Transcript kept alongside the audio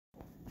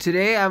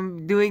Today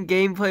I'm doing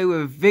gameplay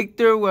with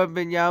Victor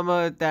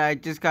Wembanyama that I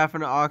just got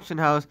from the auction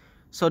house.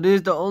 So this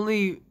is the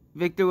only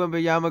Victor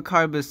Wembanyama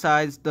card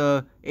besides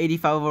the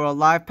 85 overall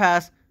live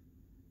pass.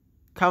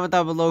 Comment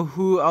down below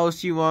who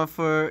else you want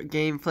for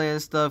gameplay and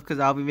stuff, because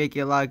I'll be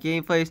making a lot of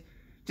gameplays.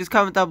 Just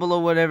comment down below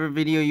whatever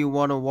video you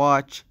want to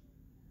watch.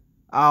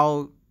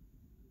 I'll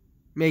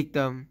make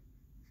them.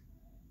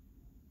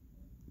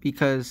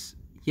 Because,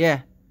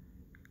 yeah,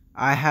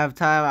 I have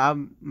time.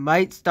 I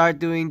might start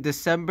doing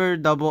December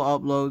double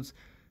uploads.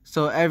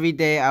 So every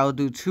day I'll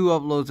do 2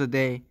 uploads a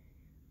day.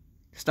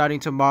 Starting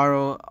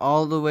tomorrow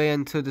all the way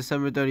until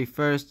December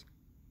 31st.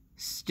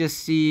 Just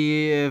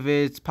see if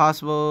it's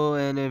possible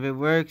and if it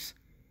works.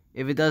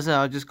 If it doesn't,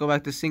 I'll just go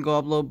back to single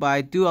upload. But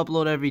I do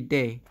upload every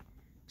day.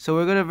 So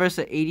we're going to verse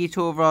an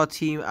 82 overall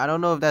team. I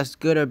don't know if that's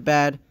good or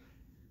bad.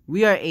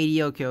 We are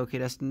 80. Okay.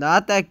 That's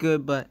not that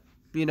good. But,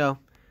 you know,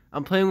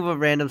 I'm playing with a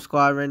random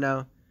squad right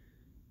now.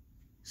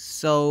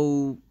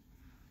 So,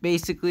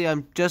 basically,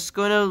 I'm just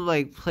going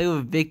to, play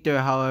with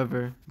Victor,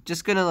 however.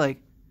 Just going to,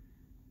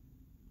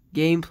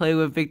 gameplay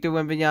with Victor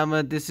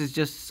Wembanyama. This is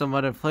just some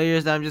other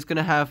players that I'm just going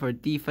to have for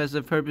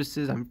defensive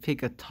purposes. I'm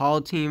pick a tall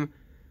team.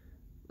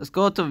 Let's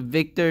go to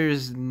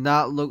Victor's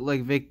not look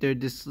like Victor.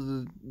 This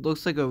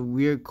looks like a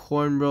weird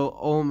cornrow.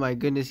 Oh, my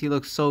goodness. He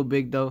looks so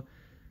big, though.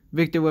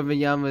 Victor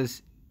Wembanyama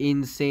is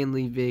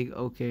insanely big.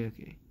 Okay.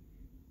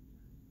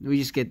 We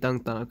just get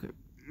dunked on. Okay.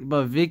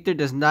 But Victor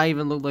does not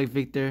even look like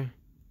Victor.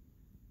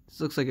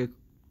 This looks like a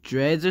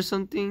dreads or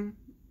something.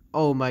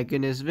 Oh my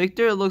goodness.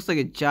 Victor looks like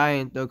a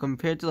giant though,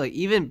 compared to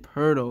even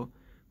Pirtle,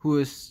 who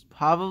is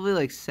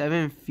probably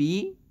 7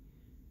 feet.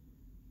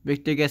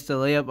 Victor gets the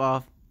layup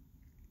off.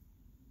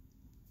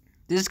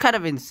 This is kind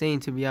of insane,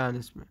 to be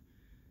honest, bro.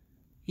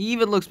 He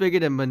even looks bigger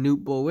than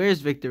Manute Bol.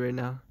 Where's Victor right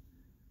now?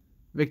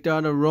 Victor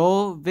on a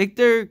roll.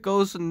 Victor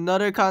goes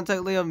another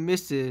contact layup,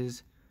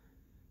 misses.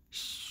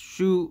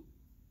 Shoot.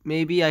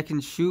 Maybe I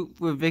can shoot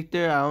with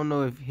Victor. I don't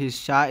know if his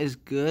shot is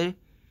good.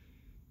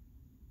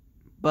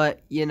 But,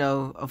 you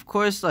know, of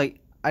course, I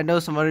know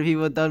some other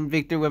people have done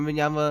Victor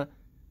Wembanyama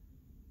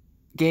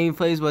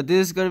gameplays, but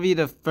this is going to be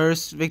the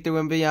first Victor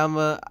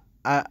Wembanyama.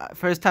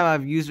 First time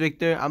I've used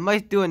Victor. I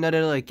might do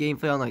another,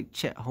 gameplay on,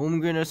 Chet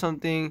Holmgren or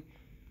something.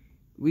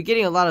 We're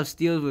getting a lot of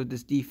steals with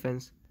this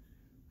defense.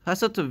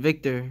 Pass up to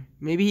Victor.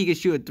 Maybe he could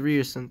shoot a 3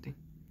 or something.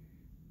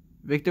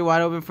 Victor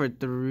wide open for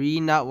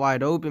 3, not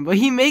wide open, but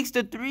he makes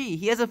the 3.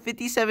 He has a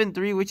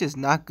 57-3, which is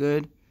not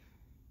good.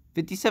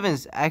 57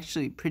 is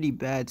actually pretty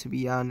bad, to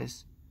be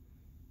honest.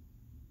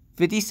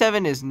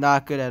 57 is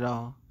not good at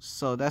all.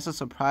 So that's a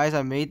surprise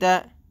I made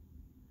that.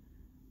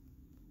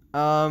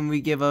 We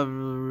give a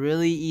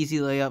really easy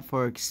layup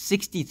for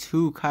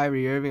 62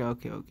 Kyrie Irving.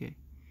 Okay.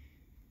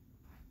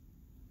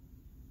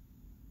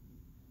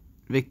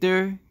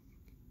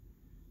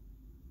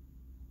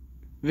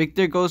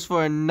 Victor goes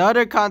for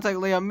another contact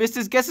layup.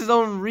 Misses, gets his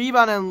own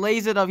rebound and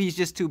lays it up. He's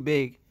just too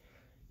big.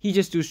 He's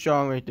just too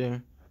strong right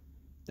there.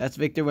 That's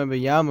Victor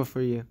Wembanyama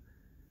for you.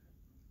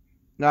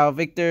 Now,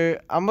 Victor,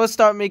 I'm going to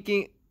start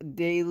making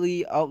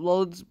daily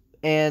uploads.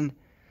 And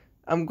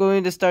I'm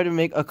going to start to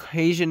make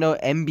occasional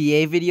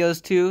NBA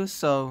videos too.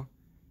 So,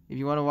 if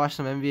you want to watch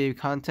some NBA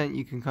content,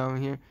 you can come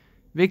here.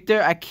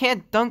 Victor, I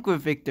can't dunk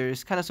with Victor.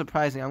 It's kind of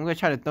surprising. I'm going to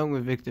try to dunk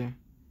with Victor.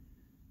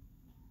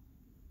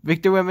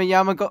 Victor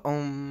Wembanyama go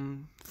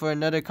for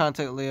another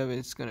contact layup.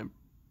 It's gonna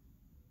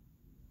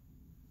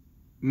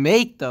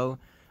make though.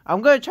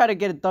 I'm gonna try to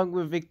get a dunk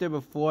with Victor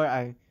before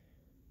I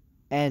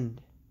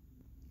end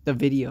the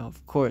video,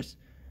 of course.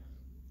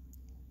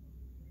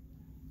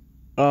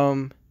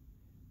 But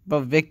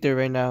Victor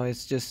right now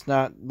is just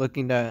not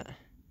looking that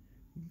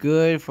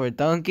good for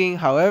dunking.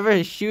 However,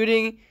 his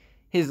shooting,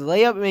 his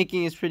layup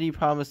making is pretty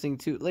promising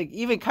too.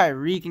 Even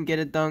Kyrie can get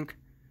a dunk.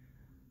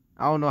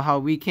 I don't know how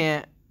we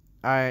can't.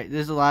 Alright,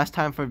 this is the last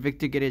time for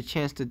Victor to get a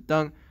chance to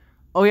dunk.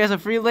 Oh, he has a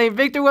free lane.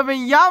 Victor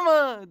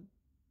Wembanyama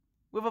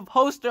with a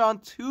poster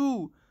on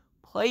 2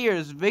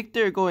 players.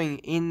 Victor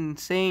going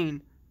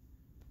insane.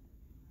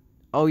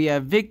 Oh, yeah.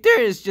 Victor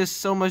is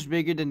just so much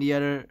bigger than the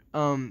other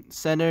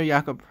center,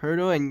 Jakob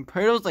Pirtle. And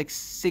Pirtle's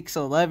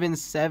 6'11",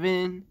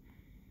 7.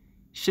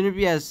 Should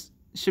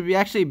be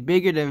actually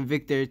bigger than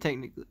Victor,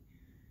 technically.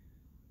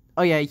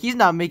 Oh, yeah. He's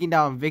not making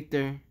down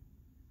Victor.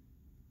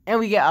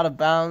 And we get out of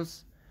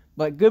bounds.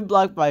 But good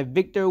block by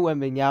Victor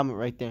Wembanyama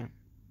right there.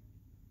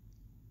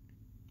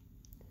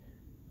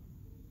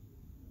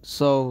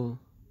 So,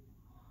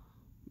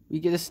 we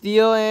get a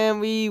steal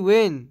and we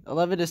win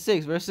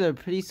 11-6 versus a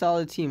pretty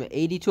solid team. An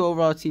 82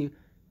 overall team.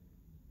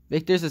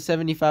 Victor's a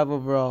 75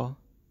 overall.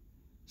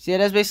 So yeah,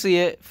 that's basically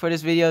it for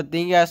this video.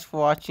 Thank you guys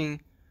for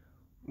watching.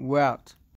 We're out.